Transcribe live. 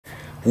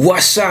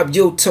What's up,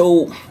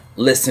 YouTube?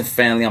 Listen,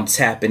 family, I'm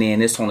tapping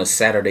in. It's on a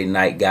Saturday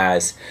night,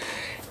 guys.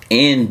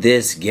 In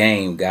this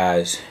game,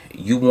 guys,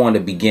 you want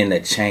to begin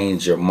to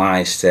change your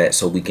mindset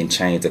so we can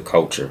change the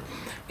culture.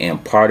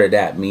 And part of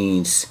that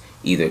means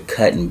either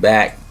cutting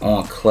back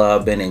on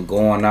clubbing and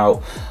going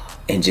out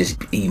and just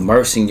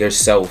immersing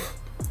yourself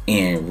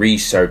in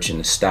researching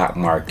the stock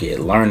market,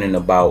 learning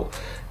about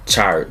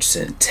charts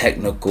and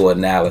technical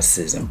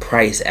analysis and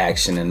price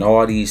action and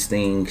all these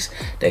things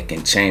that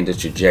can change the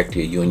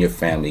trajectory of you and your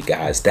family,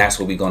 guys. That's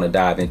what we're going to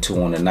dive into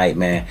on the night,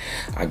 man.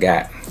 I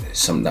got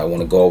something I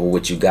want to go over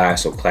with you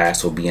guys, so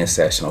class will be in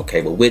session,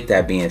 okay? But with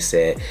that being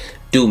said,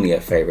 do me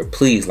a favor,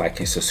 please like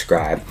and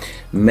subscribe.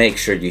 Make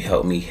sure you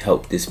help me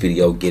help this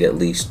video get at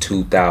least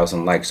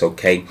 2,000 likes,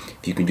 okay?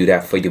 If you can do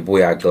that for your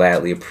boy, I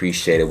gladly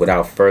appreciate it.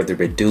 Without further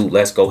ado,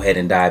 let's go ahead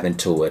and dive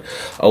into it.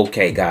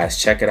 Okay,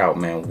 guys, check it out,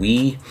 man.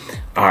 We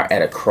are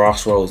at a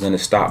crossroads in the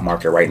stock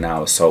market right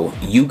now. So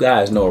you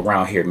guys know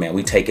around here, man,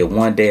 we take it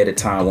one day at a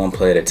time, one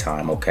play at a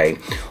time, okay?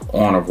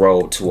 On a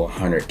road to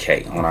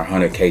 100K, on our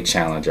 100K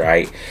challenge,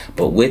 right?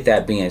 But with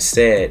that being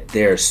said,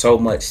 there's so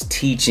much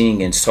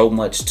teaching and so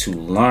much to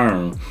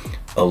learn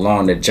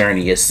along the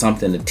journey. It's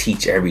something to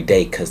teach every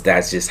day, because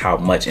that's just how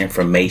much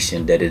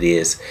information that it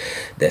is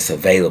that's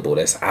available,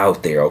 that's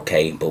out there,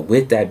 okay? But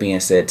with that being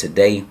said,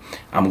 today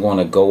I'm going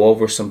to go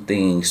over some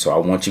things, so I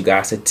want you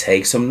guys to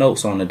take some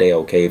notes on the day,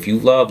 okay? If you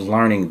love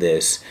learning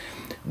this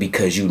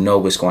because you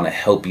know it's going to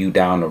help you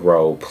down the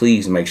road,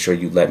 please make sure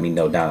you let me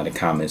know down in the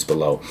comments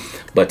below.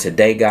 But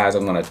today, guys,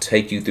 I'm going to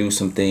take you through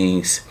some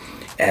things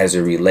as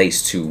it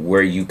relates to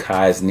where you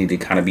guys need to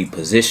kind of be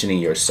positioning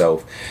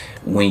yourself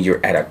when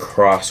you're at a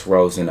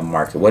crossroads in the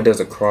market. What does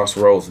a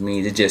crossroads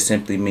mean? It just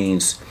simply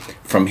means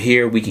from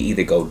here we can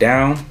either go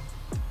down,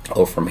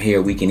 or from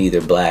here we can either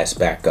blast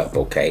back up,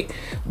 okay?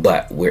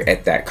 But we're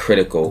at that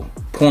critical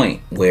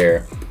point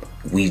where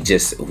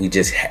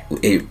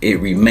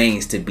it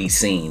remains to be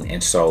seen.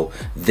 And so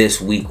this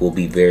week will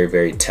be very,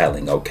 very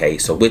telling, okay?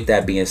 So with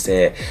that being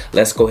said,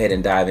 let's go ahead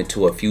and dive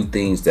into a few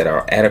things that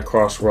are at a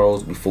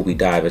crossroads before we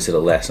dive into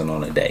the lesson on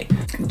the day.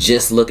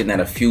 Just looking at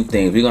a few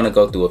things, we're going to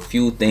go through a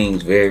few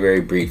things very, very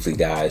briefly,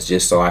 guys,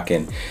 just so I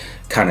can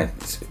kind of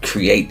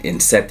create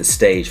and set the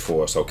stage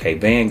for us, okay?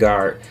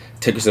 Vanguard,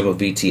 ticker symbol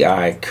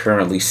VTI,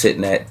 currently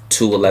sitting at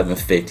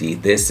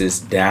 211.50. This is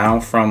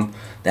down from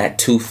that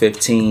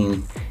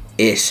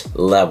 215-ish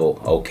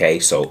level, okay?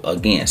 So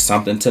again,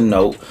 something to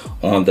note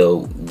on the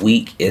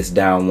week is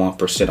down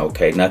 1%,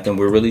 okay? Nothing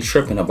we're really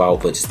tripping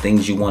about, but it's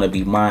things you want to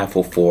be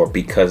mindful for,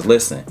 because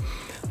listen,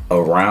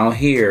 around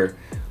here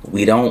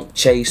we don't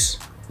chase,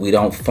 we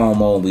don't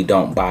FOMO, and we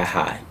don't buy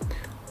high.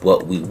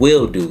 What we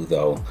will do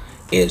though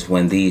is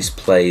when these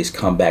plays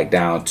come back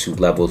down to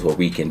levels where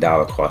we can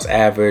dollar cost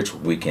average,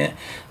 we can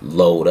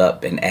load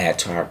up and add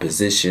to our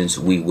positions,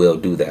 we will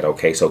do that,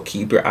 okay? So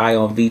keep your eye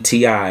on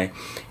VTI,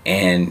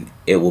 and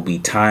it will be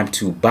time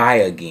to buy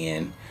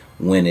again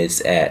when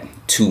it's at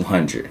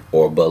 200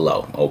 or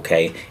below,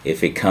 okay?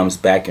 If it comes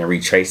back and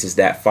retraces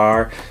that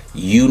far,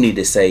 you need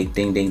to say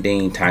ding ding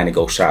ding, time to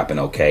go shopping,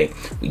 okay?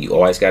 You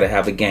always got to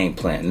have a game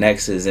plan.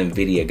 Next is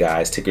Nvidia,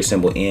 guys, ticker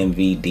symbol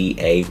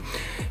NVDA,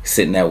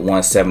 sitting at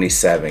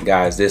 177.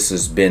 Guys, this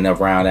has been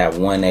around at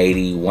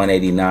 180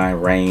 189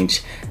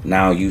 range.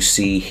 Now you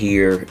see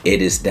here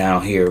it is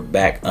down here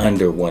back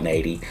under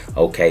 180,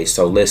 okay?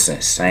 So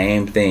listen,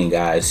 same thing,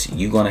 guys,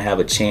 you're gonna have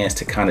a chance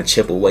to kind of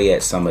chip away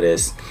at some of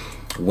this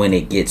when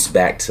it gets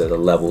back to the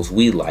levels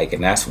we like,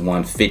 and that's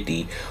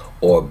 150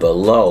 or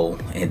below,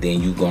 and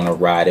then you're gonna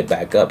ride it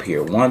back up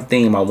here. One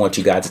thing I want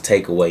you guys to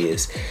take away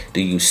is,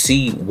 do you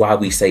see why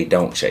we say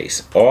don't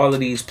chase? All of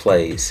these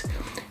plays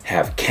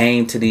have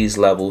came to these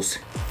levels,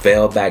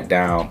 fell back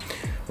down,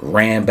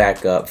 ran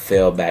back up,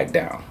 fell back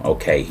down,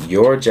 okay?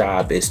 Your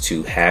job is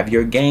to have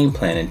your game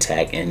plan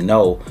intact and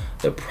know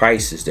the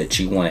prices that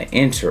you want to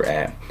enter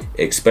at,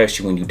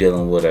 especially when you're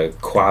dealing with a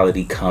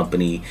quality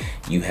company.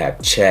 You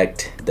have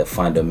checked the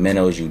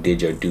fundamentals, you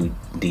did your due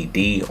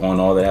DD on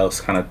all of those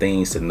kind of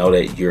things to know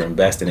that you're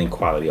invested in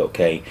quality,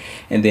 okay?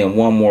 And then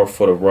one more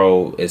for the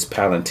road is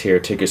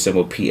Palantir, ticker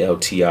symbol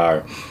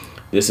PLTR.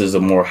 This is a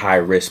more high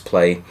risk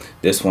play.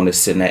 This one is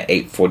sitting at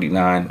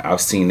 8.49.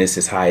 I've seen this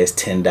as high as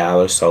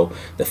 $10. So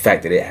the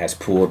fact that it has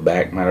pulled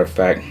back, matter of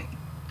fact,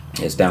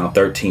 it's down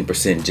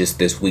 13% just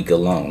this week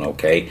alone,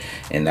 okay?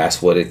 And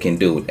that's what it can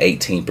do,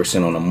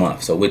 18% on a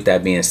month. So with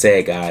that being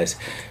said, guys,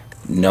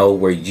 know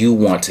where you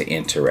want to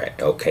enter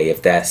at, okay?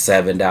 If that's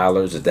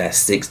 $7, if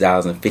that's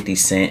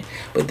 $6.50,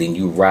 but then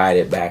you ride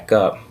it back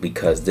up,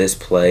 because this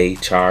play,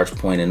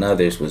 ChargePoint and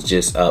others, was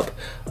just up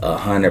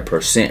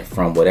 100%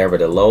 from whatever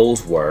the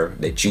lows were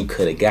that you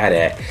could have got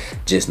at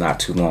just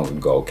not too long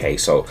ago, okay?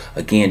 So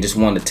again, just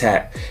wanted to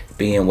tap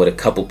in with a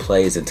couple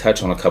plays and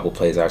touch on a couple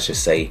plays, I should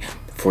say,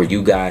 for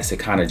you guys to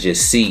kind of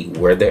just see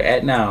where they're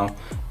at now,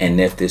 and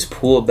if this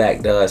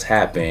pullback does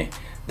happen,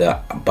 the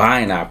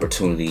buying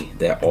opportunity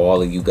that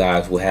all of you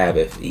guys will have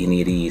if any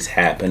of these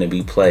happen to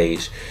be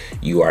plays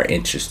you are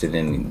interested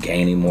in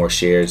gaining more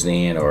shares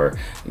in, or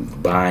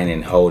buying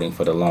and holding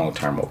for the long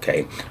term.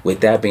 Okay, with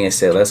that being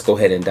said, let's go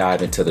ahead and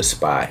dive into the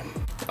SPY.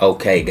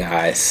 Okay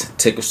guys,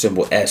 ticker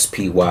symbol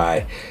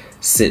SPY,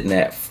 sitting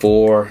at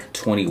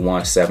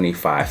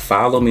 421.75.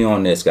 Follow me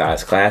on this,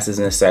 guys. Class is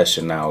in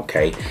session now.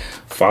 Okay,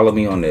 follow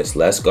me on this.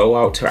 Let's go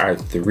out to our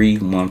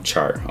 3-month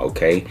chart.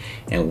 Okay,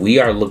 and we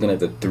are looking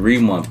at the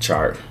 3-month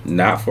chart,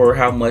 not for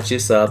how much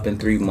it's up in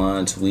 3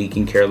 months. We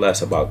can care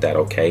less about that.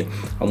 Okay,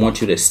 I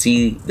want you to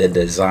see the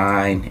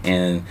design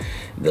and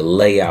the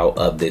layout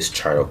of this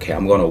chart. Okay,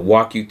 I'm going to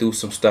walk you through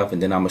some stuff,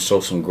 and then I'm going to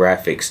show some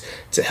graphics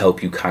to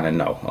help you kind of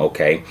know.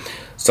 Okay,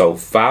 so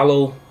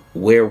follow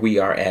where we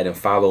are at and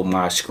follow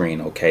my screen.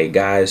 Okay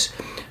guys,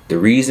 the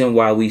reason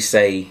why we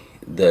say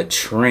the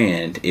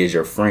trend is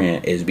your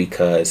friend is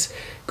because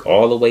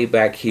all the way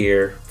back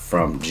here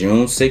from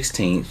June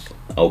 16th,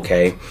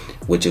 okay,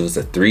 which was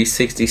a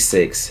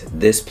 366,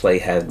 this play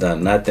has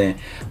done nothing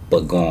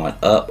but gone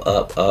up,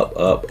 up, up,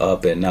 up,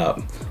 up, and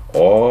up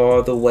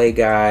all the way,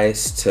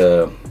 guys,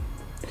 to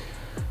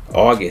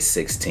August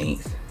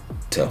 16th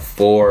to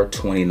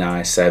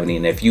 429.70.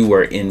 And if you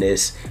were in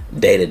this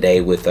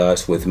day-to-day with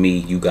us, with me,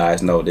 you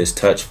guys know this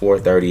touch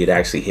 430. It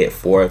actually hit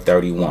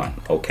 431.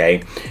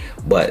 Okay,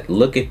 but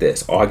look at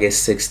this,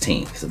 August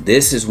 16th. So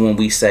this is when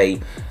we say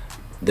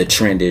the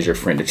trend is your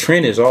friend. The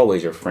trend is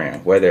always your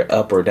friend, whether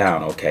up or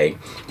down. Okay,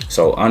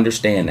 so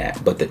understand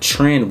that. But the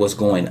trend was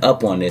going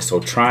up on this, so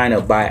trying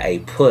to buy a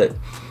put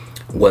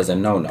was a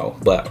no-no.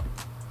 But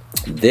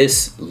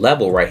this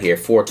level right here,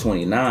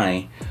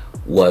 429,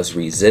 was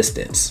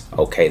resistance.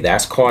 Okay,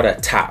 that's called a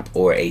top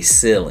or a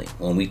ceiling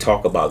when we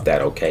talk about that.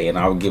 Okay, and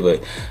I'll give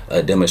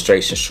a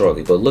demonstration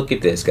shortly. But look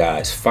at this,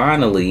 guys.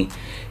 Finally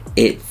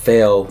it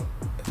fell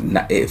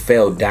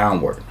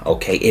downward.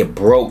 Okay, it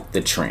broke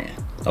the trend.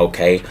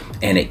 Okay,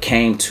 and it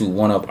came to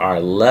one of our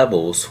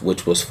levels,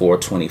 which was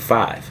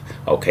 425.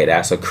 Okay,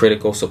 that's a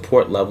critical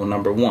support level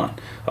number 1.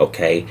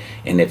 Okay,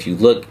 and if you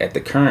look at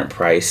the current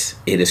price,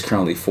 it is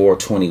currently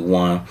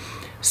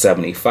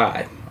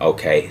 421.75.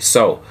 Okay,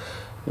 so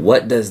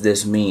what does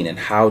this mean, and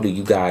how do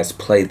you guys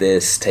play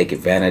this, take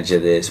advantage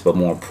of this, but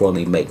more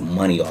importantly, make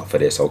money off of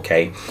this?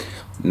 Okay,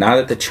 now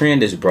that the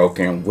trend is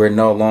broken, we're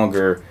no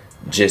longer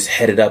just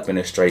headed up in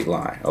a straight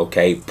line.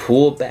 Okay,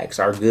 pullbacks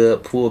are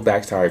good,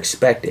 pullbacks are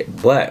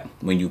expected, but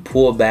when you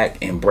pull back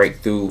and break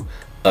through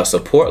a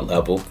support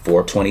level,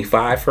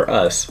 425 for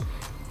us,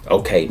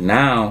 okay,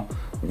 now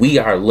we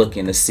are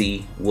looking to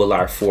see, will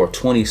our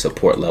 420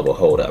 support level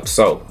hold up?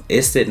 So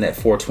it's sitting at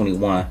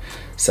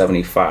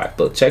 421.75.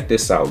 But check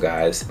this out,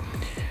 guys.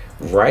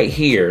 Right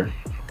here,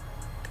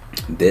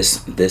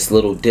 this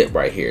little dip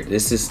right here,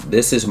 this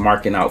is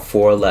marking out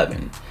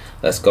 411.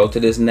 Let's go to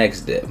this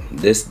next dip.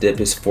 This dip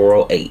is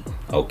 408.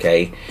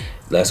 Okay,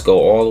 let's go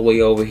all the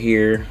way over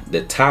here.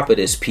 The top of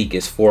this peak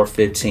is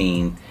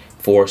 415,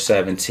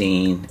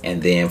 417,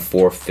 and then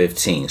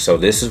 415. So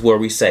this is where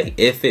we say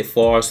if it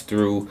falls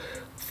through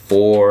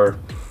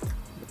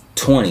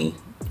 420,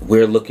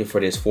 we're looking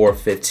for this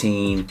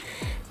 415,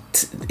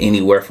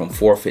 anywhere from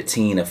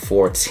 415 to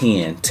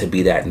 410 to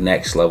be that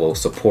next level of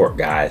support,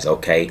 guys.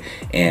 Okay,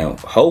 and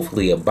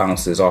hopefully it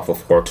bounces off of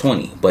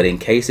 420, but in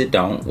case it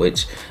don't,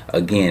 which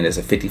again is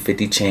a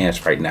 50-50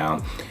 chance right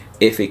now,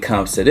 if it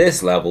comes to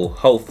this level,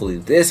 hopefully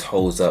this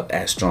holds up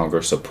as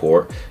stronger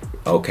support.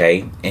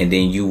 Okay, and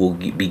then you will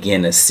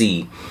begin to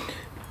see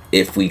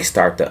if we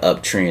start the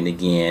uptrend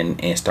again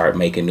and start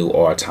making new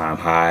all-time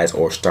highs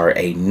or start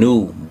a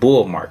new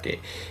bull market.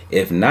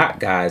 If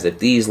not, guys, if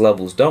these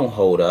levels don't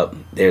hold up,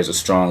 there's a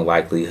strong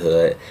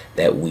likelihood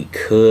that we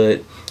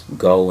could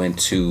go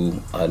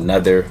into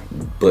another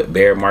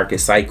bear market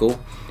cycle.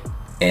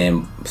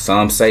 And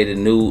some say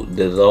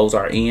the lows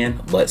are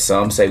in, but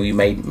some say we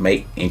may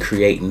make and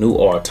create new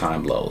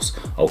all-time lows.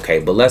 Okay,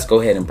 but let's go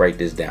ahead and break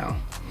this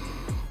down.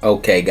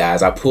 Okay,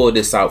 guys, I pulled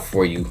this out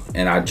for you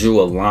and I drew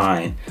a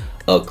line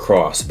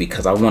across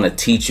because I want to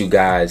teach you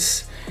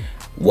guys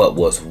what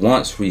was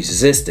once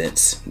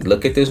resistance.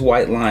 Look at this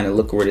white line and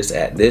look where it's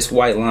at. This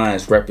white line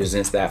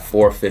represents that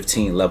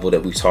 415 level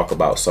that we talk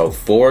about. So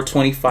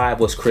 425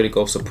 was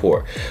critical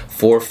support,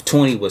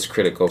 420 was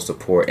critical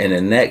support, and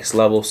the next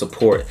level of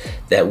support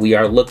that we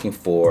are looking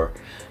for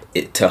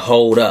it to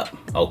hold up,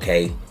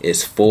 okay,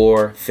 is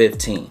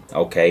 415.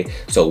 Okay,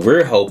 so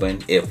we're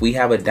hoping if we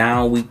have a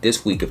down week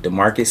this week, if the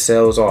market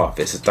sells off,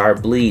 it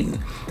start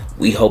bleeding,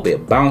 we hope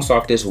it bounces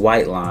off this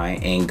white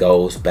line and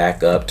goes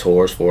back up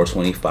towards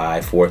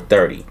 425,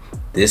 430.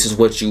 This is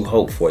what you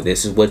hope for.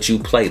 This is what you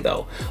play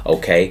though.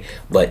 Okay,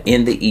 but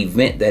in the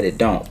event that it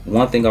don't,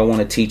 one thing I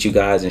want to teach you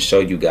guys and show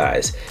you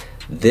guys,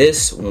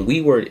 this, when we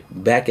were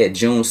back at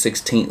June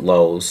 16th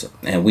lows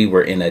and we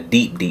were in a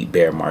deep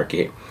bear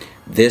market,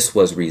 this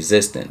was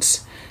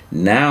resistance.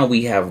 Now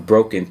we have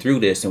broken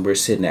through this and we're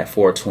sitting at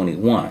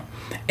 421,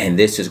 and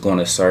this is going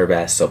to serve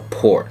as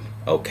support.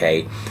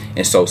 Okay,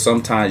 and so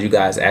sometimes you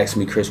guys ask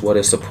me, Chris, what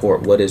is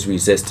support, what is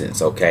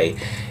resistance? Okay,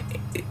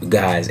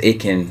 guys, it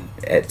can,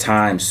 at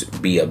times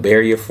be a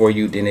barrier for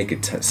you, then it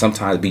could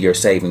sometimes be your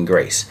saving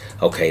grace.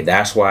 Okay,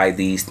 that's why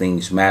these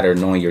things matter,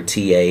 knowing your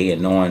TA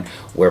and knowing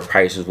where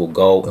prices will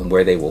go and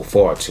where they will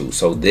fall to.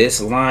 So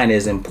this line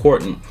is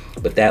important,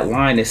 but that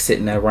line is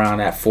sitting around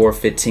that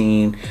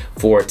 415,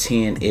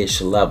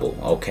 410-ish level,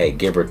 okay,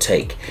 give or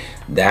take.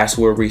 That's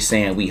where we're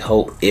saying we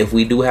hope if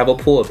we do have a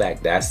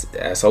pullback,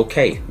 that's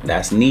okay.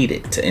 That's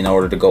needed in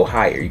order to go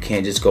higher. You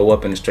can't just go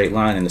up in a straight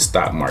line in the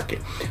stock market.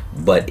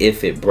 But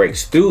if it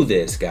breaks through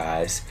this,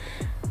 guys,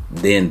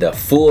 then the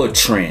full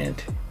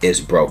trend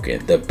is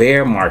broken. The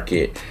bear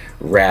market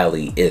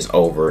rally is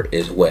over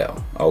as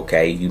well.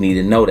 Okay, you need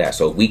to know that.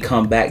 So if we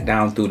come back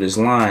down through this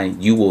line,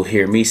 you will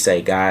hear me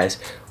say, guys,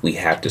 we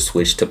have to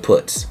switch to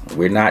puts.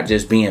 We're not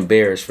just being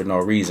bearish for no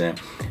reason.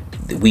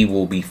 We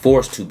will be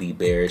forced to be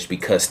bearish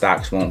because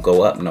stocks won't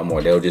go up no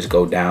more. They'll just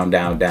go down,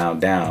 down, down,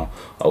 down.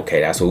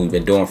 Okay, that's what we've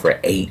been doing for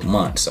 8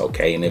 months.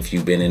 Okay, and if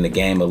you've been in the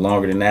game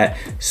longer than that,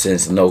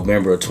 since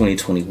November of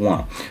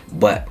 2021.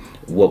 But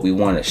what we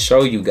want to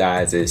show you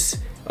guys is,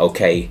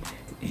 okay,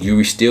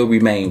 you still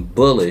remain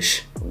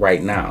bullish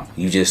right now.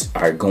 You just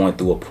are going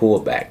through a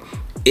pullback.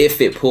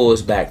 If it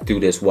pulls back through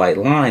this white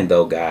line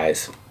though,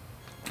 guys,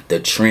 the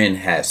trend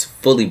has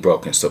fully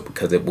broken. So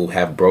because it will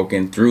have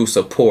broken through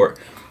support,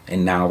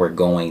 and now we're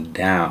going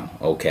down.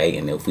 Okay,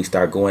 and if we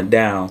start going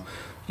down,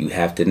 you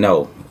have to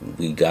know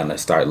we gonna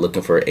start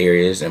looking for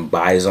areas and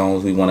buy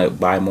zones we want to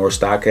buy more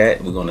stock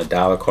at. We're gonna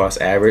dollar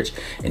cost average,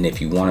 and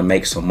if you want to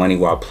make some money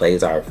while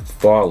plays are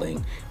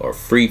falling or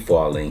free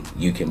falling,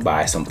 you can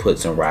buy some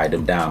puts and ride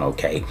them down.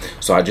 Okay,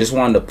 so I just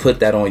wanted to put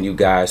that on you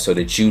guys so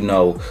that you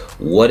know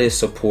what is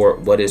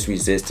support, what is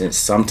resistance.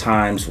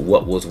 Sometimes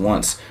what was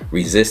once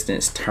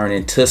resistance turn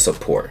into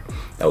support.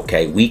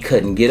 Okay, we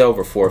couldn't get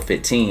over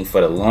 415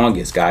 for the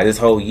longest, guys. This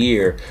whole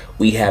year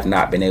we have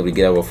not been able to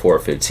get over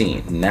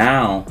 415.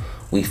 Now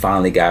we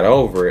finally got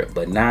over it,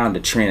 but now the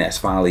trend has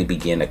finally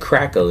begun to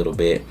crack a little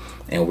bit,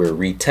 and we're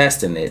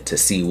retesting it to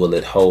see will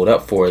it hold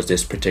up for us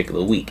this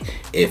particular week.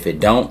 If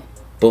it don't,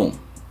 boom,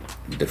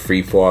 the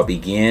free fall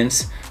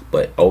begins.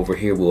 But over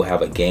here we'll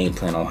have a game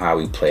plan on how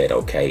we play it.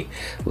 Okay,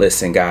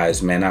 listen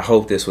guys, man, I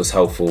hope this was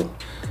helpful.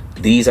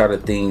 These are the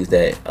things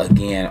that,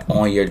 again,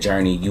 on your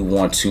journey you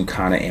want to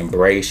kind of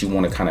embrace, you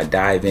want to kind of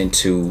dive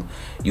into,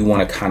 you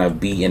want to kind of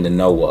be in the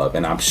know of.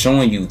 And I'm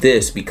showing you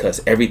this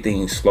because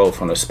everything's slow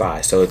from the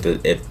SPY. So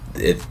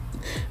if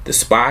the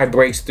SPY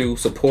breaks through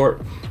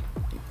support,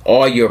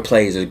 all your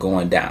plays are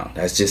going down.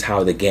 That's just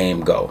how the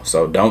game goes.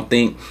 So don't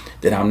think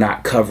that I'm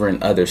not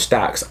covering other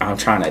stocks. I'm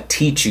trying to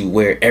teach you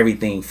where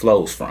everything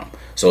flows from.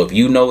 So if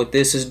you know what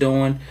this is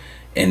doing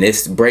and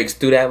this breaks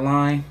through that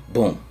line,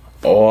 boom,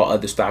 all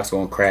other stocks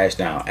gonna crash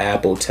down.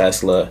 Apple,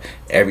 Tesla,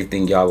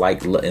 everything y'all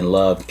like and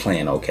love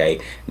playing.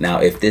 Okay,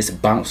 now if this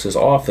bounces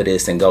off of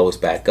this and goes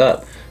back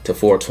up to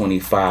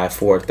 425,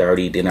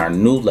 430, then our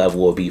new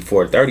level will be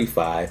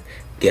 435.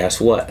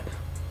 Guess what?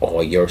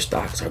 All your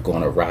stocks are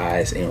going to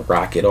rise and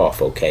rocket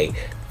off. Okay,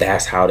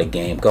 that's how the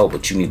game go.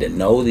 But you need to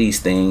know these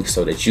things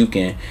so that you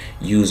can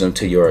use them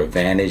to your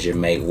advantage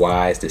and make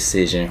wise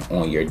decisions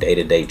on your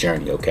day-to-day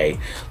journey. Okay,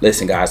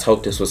 listen guys,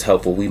 hope this was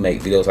helpful. We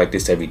make videos like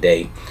this every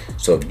day,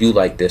 so if you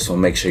like this one,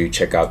 make sure you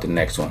check out the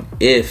next one.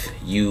 If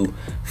you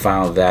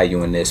found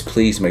value in this,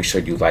 please make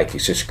sure you like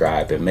and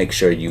subscribe, and make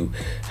sure you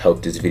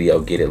help this video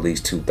get at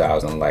least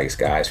 2,000 likes,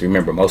 guys.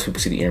 Remember, most people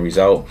see the end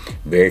result,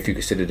 very few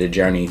consider the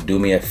journey. Do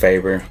me a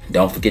favor,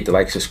 don't forget to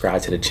like,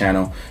 subscribe to the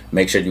channel.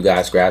 Make sure you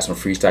guys grab some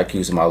free stock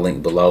using my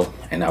link below,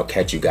 and I'll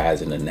catch you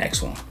guys in the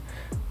next one.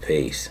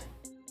 Peace.